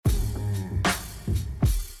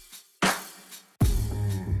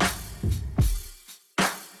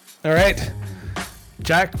All right,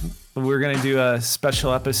 Jack, we're going to do a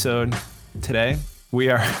special episode today.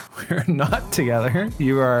 We're not together.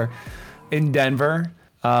 You are in Denver.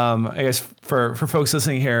 I guess for folks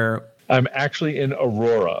listening here, I'm actually in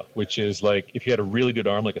Aurora, which is like if you had a really good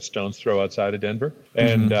arm, like a stone's throw outside of Denver.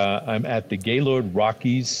 And I'm at the Gaylord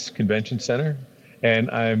Rockies Convention Center.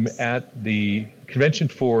 And I'm at the convention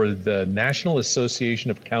for the National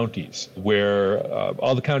Association of Counties, where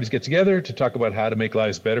all the counties get together to talk about how to make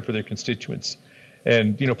lives better for their constituents.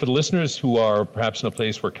 And, for the listeners who are perhaps in a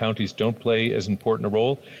place where counties don't play as important a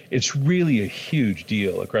role, it's really a huge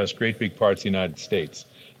deal across great big parts of the United States,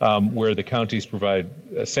 where the counties provide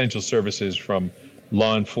essential services from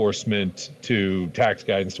law enforcement to tax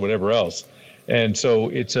guidance to whatever else. And so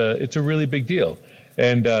it's a really big deal.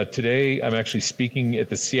 And today I'm actually speaking at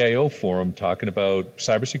the CIO forum talking about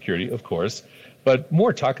cybersecurity, of course, but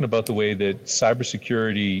more talking about the way that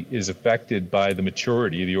cybersecurity is affected by the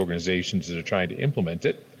maturity of the organizations that are trying to implement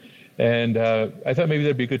it. And I thought maybe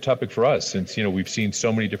that'd be a good topic for us since, we've seen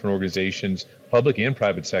so many different organizations, public and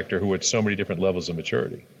private sector, who are at so many different levels of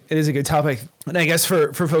maturity. it is a good topic. And I guess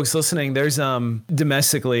for folks listening, there's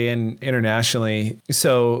domestically and internationally,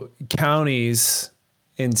 so counties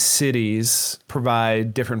and cities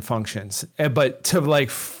provide different functions. But to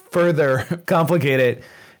further complicate it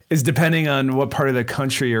is depending on what part of the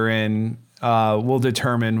country you're in, will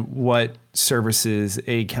determine what services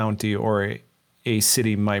a county or a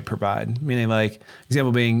city might provide. Meaning,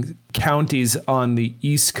 example being, counties on the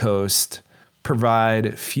East Coast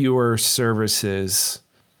provide fewer services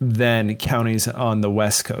than counties on the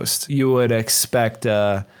West Coast. You would expect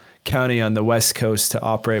a county on the West Coast to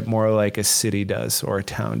operate more like a city does or a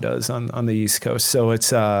town does on the East Coast. So it's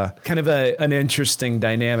kind of an interesting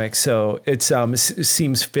dynamic. So it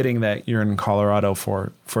seems fitting that you're in Colorado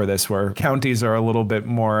for this, where counties are a little bit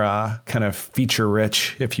more kind of feature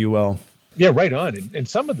rich, if you will. Yeah, right on. And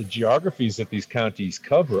some of the geographies that these counties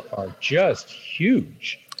cover are just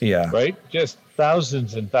huge. Yeah. Right? Just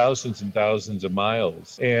thousands and thousands and thousands of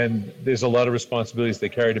miles. And there's a lot of responsibilities they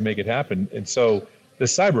carry to make it happen. And so the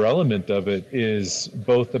cyber element of it is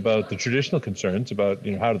both about the traditional concerns about,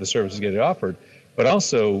 how do the services get offered, but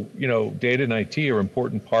also, data and IT are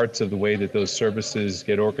important parts of the way that those services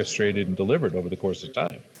get orchestrated and delivered over the course of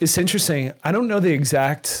time. It's interesting. I don't know the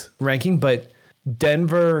exact ranking, but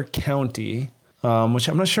Denver County, which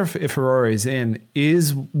I'm not sure if Aurora is in,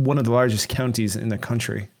 is one of the largest counties in the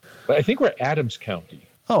country. But I think we're Adams County.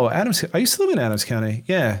 Oh, Adams. I used to live in Adams County.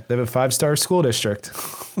 Yeah, they have a 5-star school district.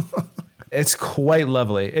 It's quite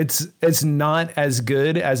lovely. It's not as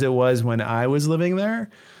good as it was when I was living there,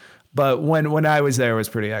 but when I was there, it was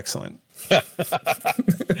pretty excellent.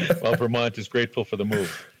 Well, Vermont is grateful for the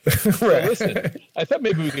move. Right. So listen, I thought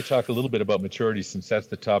maybe we could talk a little bit about maturity, since that's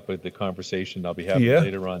the topic of the conversation I'll be having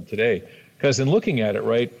later on today. Because in looking at it,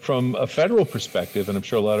 right, from a federal perspective, and I'm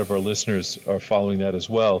sure a lot of our listeners are following that as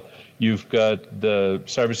well, you've got the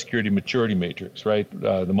cybersecurity maturity matrix, right,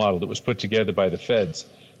 the model that was put together by the feds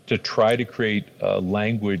to try to create a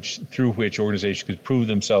language through which organizations could prove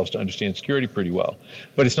themselves to understand security pretty well.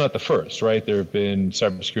 But it's not the first, right? There have been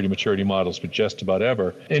cybersecurity maturity models for just about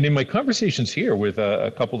ever. And in my conversations here with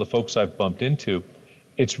a couple of the folks I've bumped into,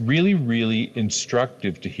 it's really, really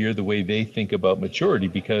instructive to hear the way they think about maturity,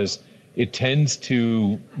 because it tends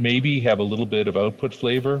to maybe have a little bit of output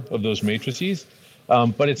flavor of those matrices,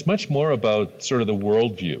 but it's much more about sort of the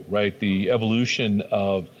worldview, right? The evolution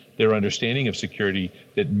of their understanding of security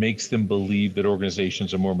that makes them believe that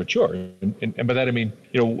organizations are more mature. And by that, I mean,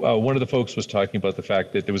 one of the folks was talking about the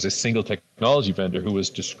fact that there was a single technology vendor who was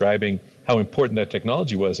describing how important that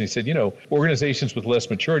technology was. And he said, organizations with less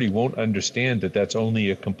maturity won't understand that that's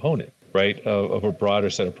only a component, right, of a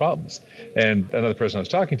broader set of problems. And another person I was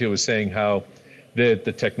talking to was saying how the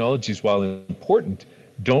technologies, while important,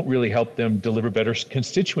 don't really help them deliver better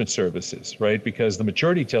constituent services, right? Because the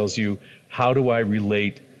maturity tells you, how do I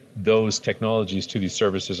relate those technologies to these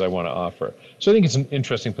services I want to offer? So I think it's an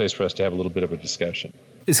interesting place for us to have a little bit of a discussion.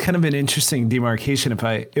 It's kind of an interesting demarcation,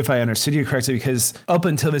 if I understood you correctly, because up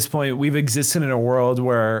until this point, we've existed in a world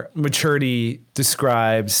where maturity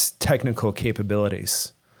describes technical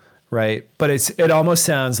capabilities, right? But it almost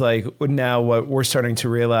sounds like now what we're starting to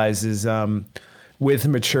realize is with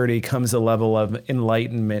maturity comes a level of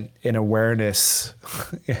enlightenment and awareness,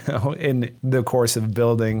 in the course of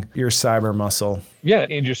building your cyber muscle. Yeah,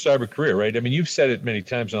 and your cyber career, right? I mean, you've said it many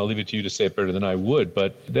times, and I'll leave it to you to say it better than I would,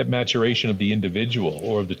 but that maturation of the individual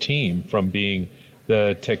or of the team from being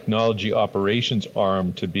the technology operations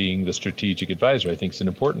arm to being the strategic advisor, I think is an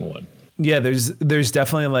important one. Yeah, there's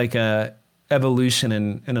definitely like evolution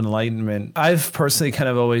and enlightenment. I've personally kind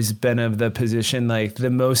of always been of the position like the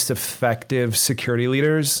most effective security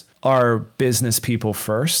leaders are business people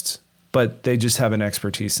first, but they just have an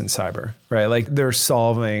expertise in cyber, right? Like they're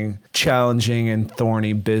solving challenging and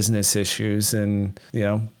thorny business issues, and,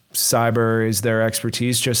 cyber is their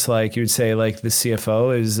expertise, just like you would say like the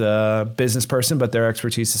CFO is a business person, but their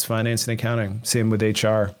expertise is finance and accounting. Same with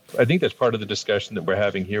HR. I think that's part of the discussion that we're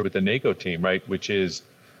having here with the NACO team, right? Which is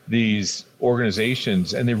these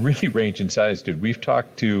organizations, and they really range in size, dude. We've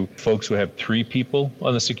talked to folks who have 3 people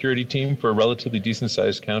on the security team for a relatively decent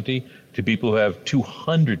sized county to people who have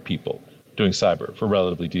 200 people doing cyber for a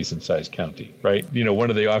relatively decent sized county, right? One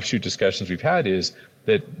of the offshoot discussions we've had is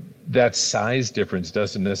that size difference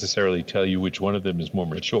doesn't necessarily tell you which one of them is more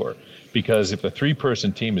mature, because if a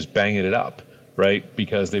 3-person team is banging it up, right,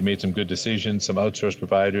 because they've made some good decisions, some outsourced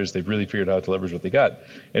providers, they've really figured out how to leverage what they got,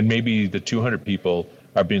 and maybe the 200 people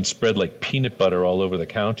are being spread like peanut butter all over the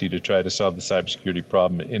county to try to solve the cybersecurity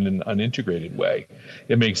problem in an unintegrated way,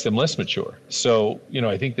 it makes them less mature. So,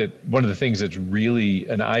 I think that one of the things that's really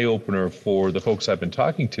an eye-opener for the folks I've been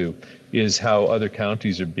talking to is how other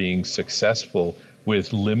counties are being successful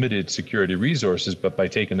with limited security resources, but by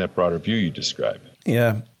taking that broader view you described.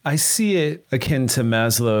 Yeah, I see it akin to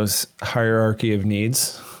Maslow's hierarchy of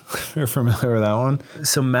needs. You're familiar with that one?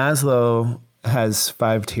 So Maslow has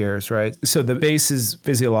 5 tiers, right? So the base is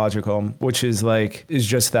physiological, which is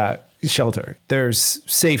just that, shelter. There's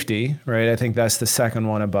safety, right? I think that's the second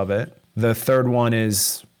one above it. The third one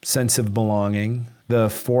is sense of belonging.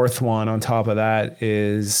 The fourth one on top of that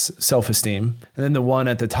is self-esteem. And then the one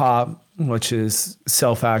at the top, which is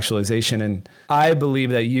self-actualization. And I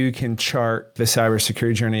believe that you can chart the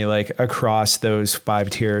cybersecurity journey across those 5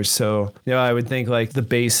 tiers. So, I would think the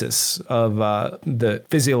basis of the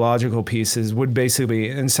physiological pieces would basically,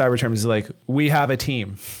 in cyber terms, we have a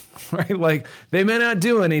team, right? They may not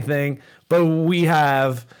do anything, but we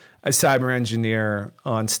have a cyber engineer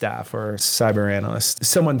on staff or a cyber analyst,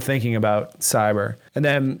 someone thinking about cyber. And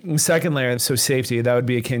then second layer, so safety, that would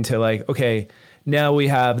be akin to okay, now we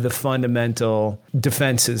have the fundamental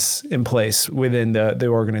defenses in place within the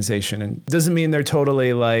organization. And it doesn't mean they're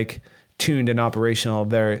totally tuned and operational.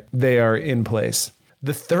 They are in place.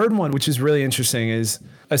 The third one, which is really interesting, is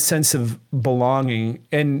a sense of belonging.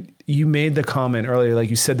 And you made the comment earlier,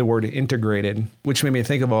 you said the word integrated, which made me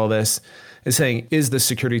think of all this, is saying, is the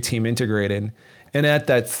security team integrated? And at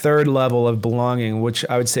that third level of belonging, which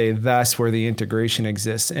I would say that's where the integration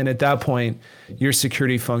exists. And at that point, your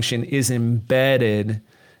security function is embedded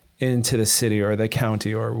into the city or the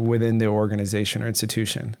county or within the organization or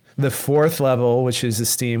institution. The fourth level, which is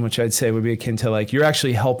esteem, which I'd say would be akin to you're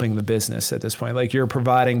actually helping the business at this point. You're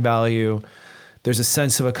providing value. There's a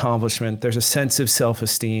sense of accomplishment. There's a sense of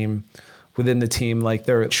self-esteem within the team.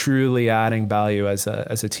 They're truly adding value as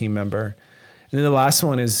a team member. And then the last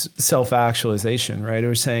one is self-actualization, right? It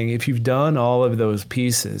was saying if you've done all of those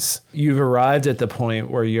pieces, you've arrived at the point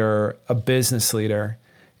where you're a business leader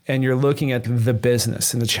and you're looking at the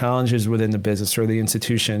business and the challenges within the business or the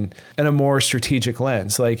institution in a more strategic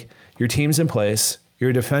lens. Your team's in place,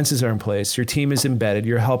 your defenses are in place, your team is embedded,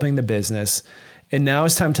 you're helping the business. And now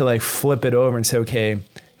it's time to flip it over and say, okay,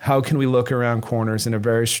 how can we look around corners in a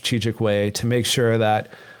very strategic way to make sure that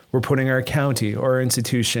we're putting our county or our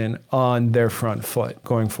institution on their front foot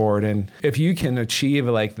going forward. And if you can achieve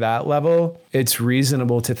that level, it's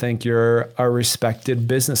reasonable to think you're a respected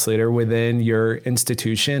business leader within your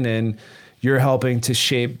institution and you're helping to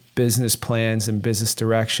shape business plans and business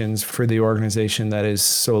directions for the organization that is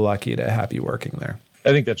so lucky to have you working there. I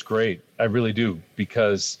think that's great. I really do,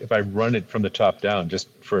 because if I run it from the top down, just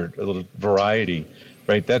for a little variety,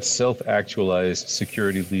 right, that self-actualized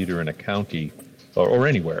security leader in a county or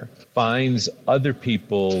anywhere finds other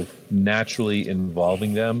people naturally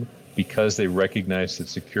involving them because they recognize that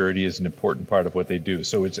security is an important part of what they do.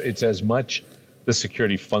 So it's as much the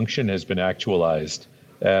security function has been actualized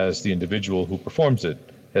as the individual who performs it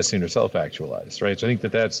has seen herself actualized, right? So I think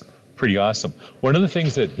that's pretty awesome. One of the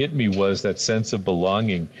things that hit me was that sense of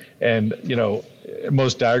belonging. And,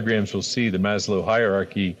 most diagrams will see the Maslow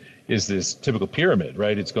hierarchy is this typical pyramid,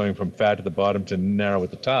 right? It's going from fat at the bottom to narrow at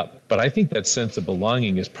the top. But I think that sense of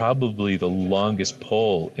belonging is probably the longest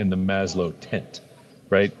pole in the Maslow tent,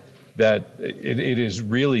 right? That it is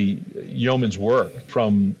really yeoman's work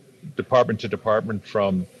from department to department,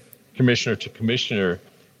 from commissioner to commissioner,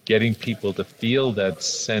 getting people to feel that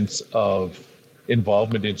sense of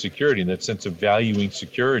involvement in security and that sense of valuing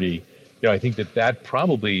security. I think that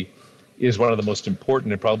probably is one of the most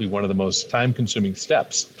important and probably one of the most time-consuming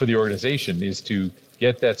steps for the organization, is to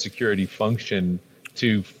get that security function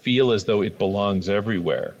to feel as though it belongs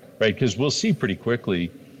everywhere, right? Because we'll see pretty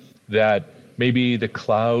quickly that maybe the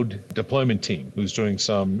cloud deployment team who's doing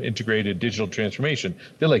some integrated digital transformation,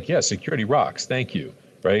 they're like, yeah, security rocks, thank you,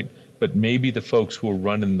 right? But maybe the folks who are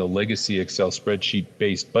running the legacy Excel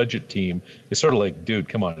spreadsheet-based budget team is sort of like, dude,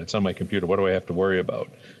 come on, it's on my computer. What do I have to worry about,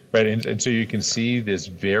 right? And so you can see this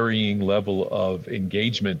varying level of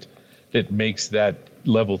engagement that makes that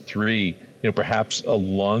level 3, perhaps a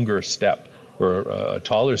longer step or a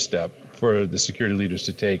taller step for the security leaders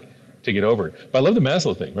to take to get over. But I love the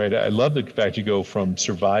Maslow thing, right? I love the fact you go from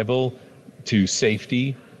survival to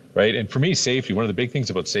safety, right? And for me, safety, one of the big things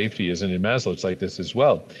about safety is, and in Maslow it's like this as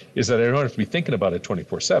well, is that I don't have to be thinking about it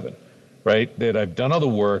 24/7, right? That I've done all the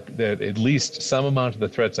work, that at least some amount of the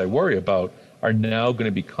threats I worry about are now going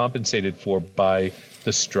to be compensated for by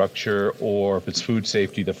the structure, or if it's food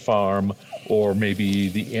safety, the farm, or maybe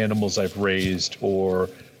the animals I've raised, or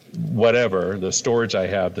whatever, the storage I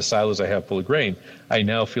have, the silos I have full of grain. I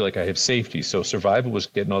now feel like I have safety. So survival was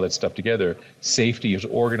getting all that stuff together. Safety is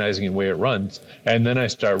organizing the way it runs. And then I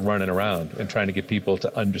start running around and trying to get people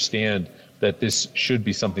to understand that this should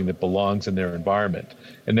be something that belongs in their environment.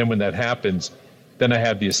 And then when that happens, then I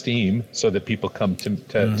have the esteem so that people come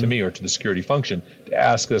to me or to the security function to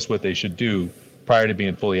ask us what they should do prior to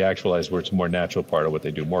being fully actualized, where it's a more natural part of what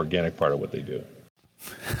they do, more organic part of what they do.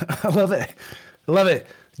 I love it. I love it.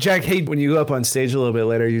 Jack, hey, when you go up on stage a little bit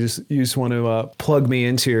later, you just want to plug me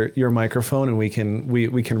into your microphone, and we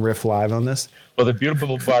can riff live on this. Well, the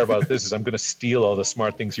beautiful part about this is I'm going to steal all the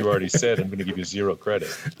smart things you already said. I'm going to give you 0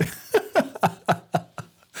 credit.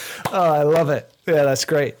 Oh, I love it. Yeah, that's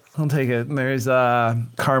great. I'll take it. There's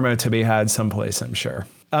karma to be had someplace, I'm sure.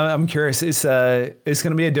 I'm curious. It's going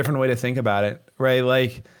to be a different way to think about it, right?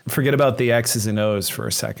 Like, forget about the X's and O's for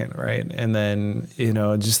a second, right? And then,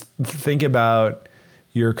 just think about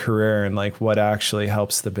your career and like what actually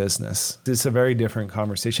helps the business. It's a very different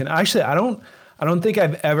conversation. Actually, I don't think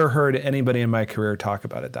I've ever heard anybody in my career talk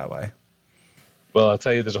about it that way. Well, I'll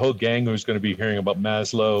tell you, there's a whole gang who's going to be hearing about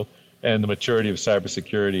Maslow and the maturity of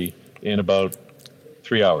cybersecurity in about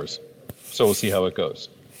 3 hours. So we'll see how it goes.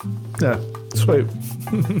 Yeah, sweet.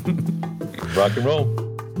 Rock and roll.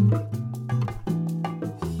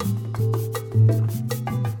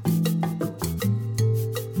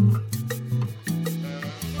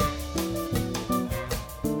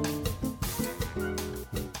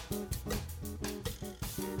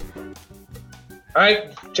 All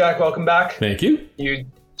right, Jack, welcome back. Thank you. You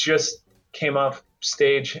just came off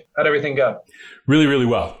stage. How'd everything go? Really, really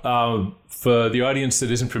well. For the audience that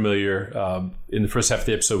isn't familiar, in the first half of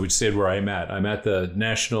the episode, we said where I'm at. I'm at the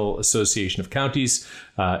National Association of Counties,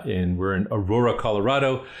 and we're in Aurora,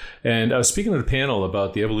 Colorado. And I was speaking at a panel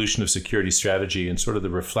about the evolution of security strategy and sort of the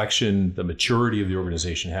reflection, the maturity of the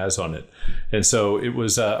organization has on it. And so it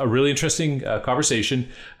was a really interesting conversation.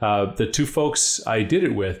 The two folks I did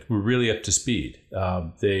it with were really up to speed.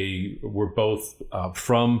 They were both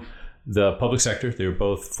from the public sector. They were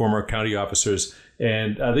both former county officers,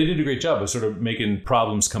 and they did a great job of sort of making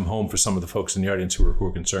problems come home for some of the folks in the audience who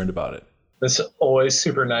were concerned about it. That's always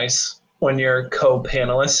super nice when your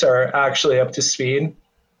co-panelists are actually up to speed.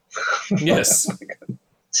 Yes.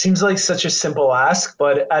 Seems like such a simple ask,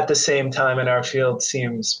 but at the same time in our field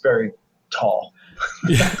seems very tall.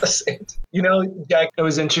 Yeah. Jack, it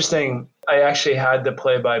was interesting. I actually had the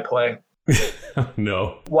play-by-play.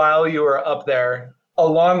 No. While you were up there, a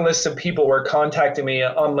long list of people were contacting me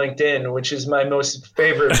on LinkedIn, which is my most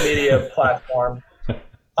favorite media platform.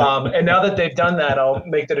 And now that they've done that, I'll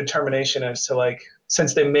make the determination as to,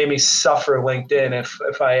 since they made me suffer LinkedIn,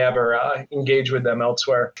 if I ever engage with them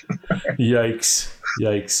elsewhere.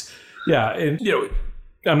 Yikes. Yeah. And,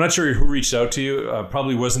 I'm not sure who reached out to you.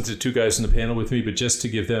 Probably wasn't the two guys in the panel with me, but just to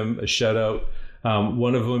give them a shout out.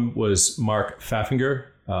 One of them was Mark Pfaffinger.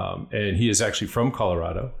 And he is actually from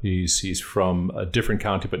Colorado. He's from a different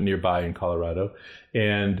county, but nearby in Colorado.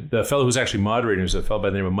 And the fellow who's actually moderating is a fellow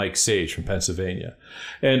by the name of Mike Sage from Pennsylvania.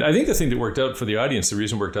 And I think the thing that worked out for the audience, the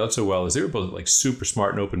reason it worked out so well, is they were both super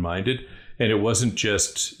smart and open-minded. And it wasn't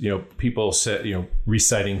just, people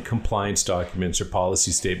reciting compliance documents or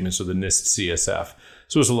policy statements or the NIST CSF.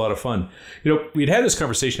 So it was a lot of fun. We'd had this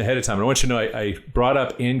conversation ahead of time. And I want you to know I brought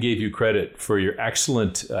up and gave you credit for your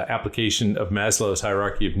excellent application of Maslow's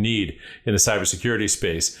hierarchy of need in the cybersecurity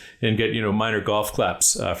space, and get, minor golf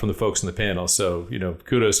claps from the folks on the panel. So,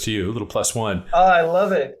 kudos to you, a little +1. Oh, I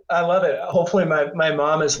love it. Hopefully my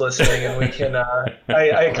mom is listening, and we can,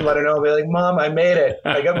 I can let her know. I'll be like, Mom, I made it.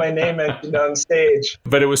 I got my name mentioned on stage.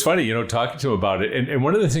 But it was funny, talking to him about it. And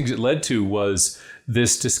one of the things it led to was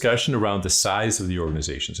this discussion around the size of the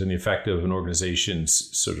organizations and the effect of an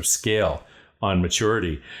organization's sort of scale on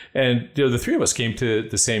maturity. And the three of us came to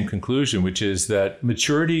the same conclusion, which is that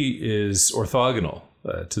maturity is orthogonal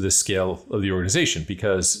to the scale of the organization,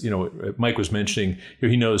 because Mike was mentioning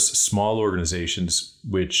he knows small organizations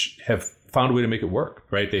which have found a way to make it work,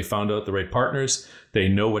 right? They found out the right partners. They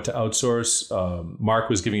know what to outsource. Mark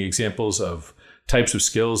was giving examples of types of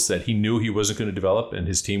skills that he knew he wasn't going to develop and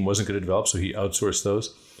his team wasn't going to develop, so he outsourced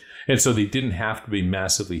those. And so they didn't have to be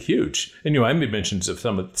massively huge. And I made mentions of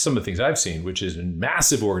some of the things I've seen, which is in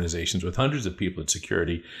massive organizations with hundreds of people in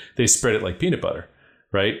security, they spread it like peanut butter,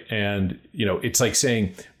 right? And it's like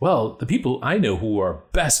saying, well, the people I know who are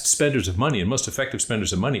best spenders of money and most effective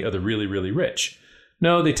spenders of money are the really, really rich.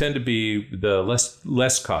 No, they tend to be the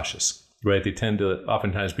less cautious, right? They tend to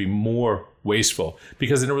oftentimes be more wasteful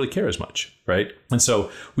because they don't really care as much, right? And so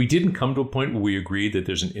we didn't come to a point where we agreed that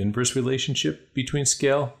there's an inverse relationship between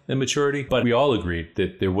scale and maturity, but we all agreed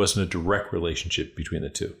that there wasn't a direct relationship between the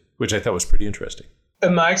two, which I thought was pretty interesting.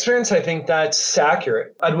 In my experience, I think that's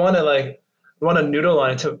accurate. I'd want to noodle on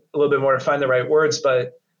it a little bit more to find the right words,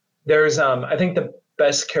 but there's, I think the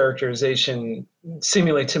best characterization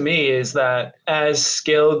seemingly to me is that as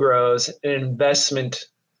scale grows, an investment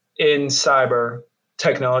in cyber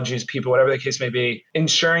technologies, people, whatever the case may be,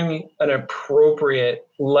 ensuring an appropriate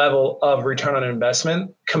level of return on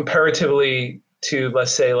investment comparatively to,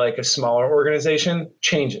 let's say, like a smaller organization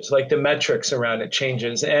changes, like the metrics around it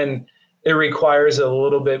changes. And it requires a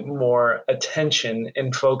little bit more attention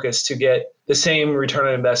and focus to get the same return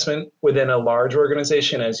on investment within a large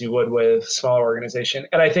organization as you would with a smaller organization.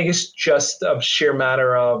 And I think it's just a sheer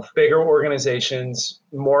matter of bigger organizations,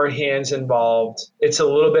 more hands involved. It's a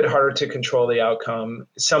little bit harder to control the outcome.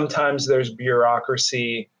 Sometimes there's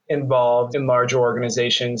bureaucracy involved in larger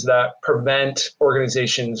organizations that prevent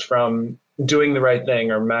organizations from doing the right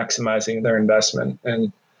thing or maximizing their investment.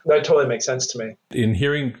 And that totally makes sense to me. In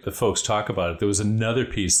hearing the folks talk about it, there was another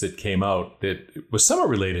piece that came out that was somewhat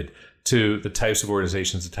related to the types of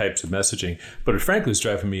organizations, the types of messaging, but it frankly was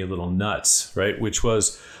driving me a little nuts, right? Which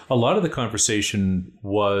was a lot of the conversation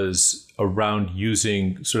was around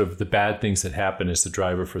using sort of the bad things that happen as the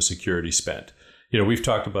driver for security spend. We've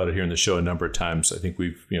talked about it here in the show a number of times. I think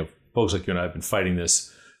we've, folks like you and I have been fighting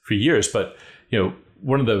this for years, but,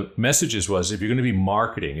 one of the messages was, if you're going to be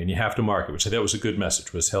marketing, and you have to market, which I thought was a good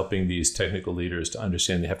message, was helping these technical leaders to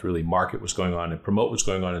understand they have to really market what's going on and promote what's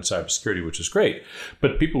going on in cybersecurity, which is great.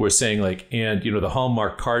 But people were saying the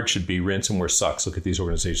hallmark card should be ransomware sucks. Look at these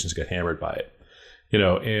organizations get hammered by it.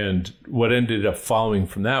 And what ended up following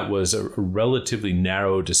from that was a relatively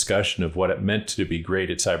narrow discussion of what it meant to be great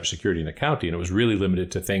at cybersecurity in a county. And it was really limited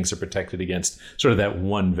to things that are protected against sort of that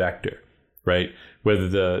one vector, right?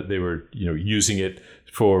 Whether they were using it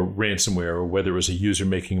for ransomware or whether it was a user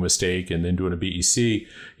making a mistake and then doing a BEC,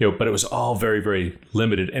 but it was all very, very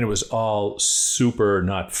limited, and it was all super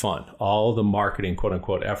not fun. All the marketing, quote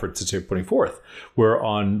unquote, efforts that they're putting forth were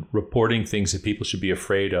on reporting things that people should be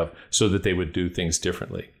afraid of so that they would do things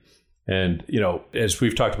differently. And, as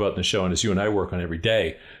we've talked about in the show, and as you and I work on every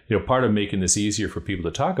day, part of making this easier for people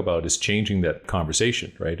to talk about is changing that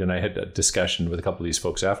conversation, right? And I had a discussion with a couple of these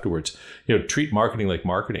folks afterwards. Treat marketing like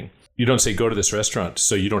marketing. You don't say, go to this restaurant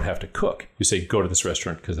so you don't have to cook. You say, go to this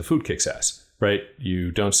restaurant because the food kicks ass, right?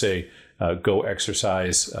 You don't say, go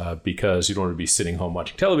exercise because you don't want to be sitting home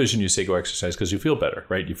watching television. You say, go exercise because you feel better,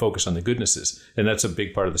 right? You focus on the goodnesses. And that's a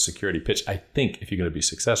big part of the security pitch, I think, if you're going to be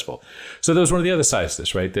successful. So that was one of the other sides of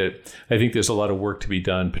this, right? That I think there's a lot of work to be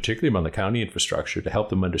done, particularly among the county infrastructure, to help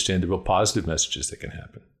them understand the real positive messages that can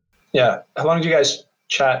happen. Yeah. How long did you guys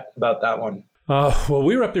chat about that one? Well,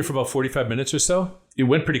 we were up there for about 45 minutes or so. It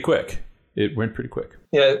went pretty quick.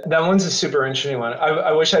 Yeah, that one's a super interesting one.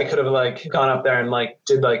 I wish I could have gone up there and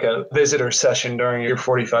did a visitor session during your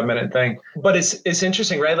 45-minute thing. But it's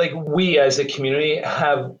interesting, right? We as a community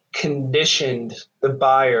have conditioned the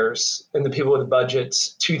buyers and the people with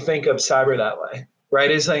budgets to think of cyber that way, right?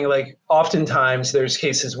 It's oftentimes there's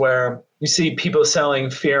cases where you see people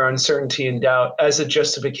selling fear, uncertainty, and doubt as a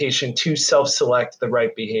justification to self-select the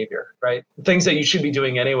right behavior, right? Things that you should be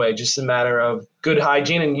doing anyway, just a matter of good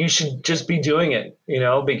hygiene, and you should just be doing it,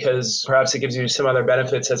 because perhaps it gives you some other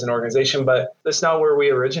benefits as an organization, but that's not where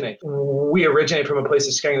we originate. We originate from a place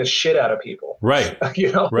of scaring the shit out of people. Right.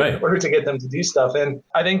 Right. In order to get them to do stuff. And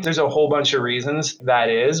I think there's a whole bunch of reasons that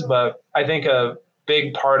is, but I think a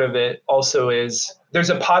big part of it also is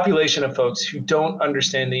there's a population of folks who don't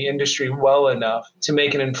understand the industry well enough to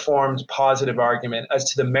make an informed, positive argument as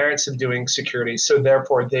to the merits of doing security. So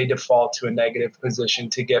therefore, they default to a negative position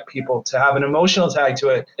to get people to have an emotional tag to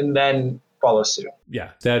it and then follow suit.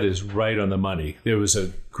 Yeah, that is right on the money. There was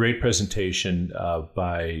a great presentation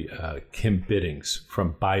by Kim Biddings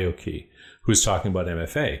from BioKey, who's talking about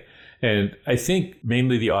MFA. And I think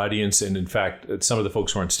mainly the audience, and in fact, some of the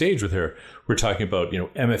folks who are on stage with her, were talking about,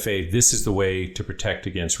 MFA, this is the way to protect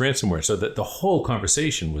against ransomware. So that the whole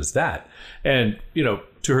conversation was that. And,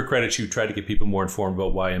 to her credit, she tried to get people more informed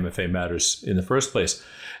about why MFA matters in the first place.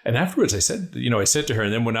 And afterwards, I said to her,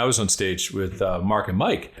 and then when I was on stage with Mark and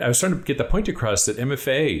Mike, I was trying to get the point across that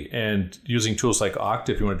MFA and using tools like Okta,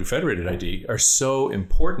 if you want to do federated ID, are so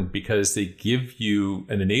important because they give you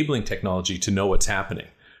an enabling technology to know what's happening.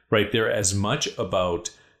 Right? They're as much about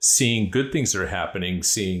seeing good things that are happening,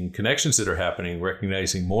 seeing connections that are happening,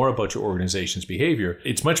 recognizing more about your organization's behavior.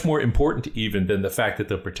 It's much more important even than the fact that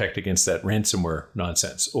they'll protect against that ransomware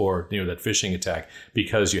nonsense or, that phishing attack,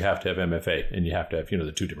 because you have to have MFA and you have to have,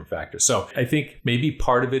 the two different factors. So I think maybe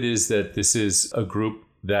part of it is that this is a group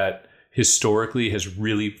that historically has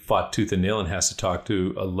really fought tooth and nail and has to talk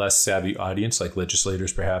to a less savvy audience like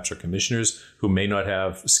legislators perhaps or commissioners who may not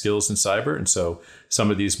have skills in cyber. And so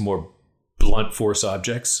some of these more blunt force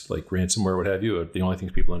objects like ransomware, what have you, are the only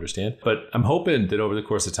things people understand. But I'm hoping that over the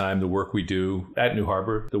course of time, the work we do at New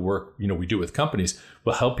Harbor, the work we do with companies,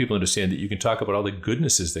 will help people understand that you can talk about all the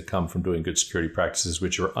goodnesses that come from doing good security practices,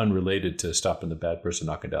 which are unrelated to stopping the bad person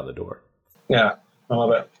knocking down the door. Yeah, I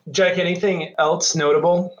love it. Jack, anything else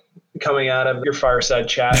notable coming out of your fireside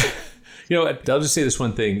chat? I'll just say this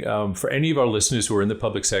one thing. For any of our listeners who are in the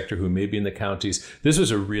public sector, who may be in the counties, this was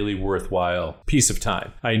a really worthwhile piece of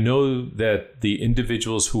time. I know that the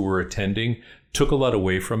individuals who were attending took a lot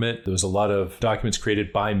away from it. There was a lot of documents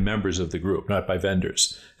created by members of the group, not by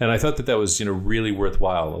vendors. And I thought that was, really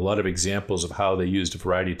worthwhile. A lot of examples of how they used a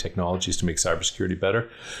variety of technologies to make cybersecurity better.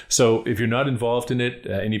 So if you're not involved in it,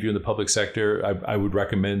 any of you in the public sector, I would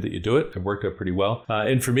recommend that you do it. It worked out pretty well.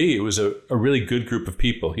 And for me, it was a really good group of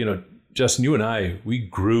people. Justin, you and I, we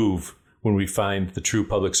groove when we find the true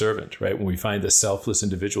public servant, right? When we find the selfless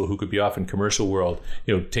individual who could be off in commercial world,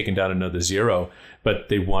 taking down another zero, but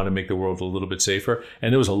they want to make the world a little bit safer.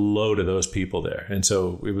 And there was a load of those people there. And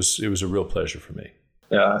so it was a real pleasure for me.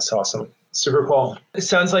 Yeah, that's awesome. Super cool. It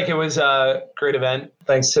sounds like it was a great event.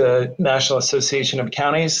 Thanks to National Association of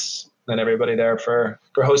Counties and everybody there for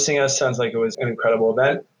hosting us. Sounds like it was an incredible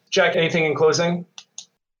event. Jack, anything in closing?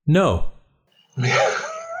 No.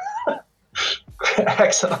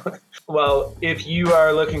 Excellent. Well, if you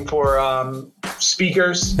are looking for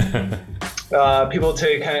speakers, people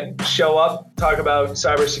to kind of show up, talk about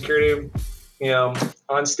cybersecurity,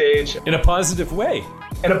 on stage. In a positive way.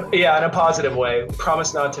 In a positive way.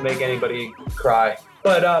 Promise not to make anybody cry.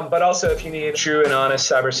 But also if you need true and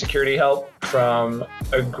honest cybersecurity help from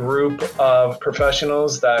a group of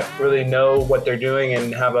professionals that really know what they're doing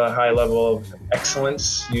and have a high level of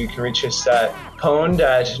excellence, you can reach us at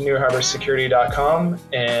pwned@newharborsecurity.com,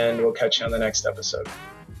 and we'll catch you on the next episode.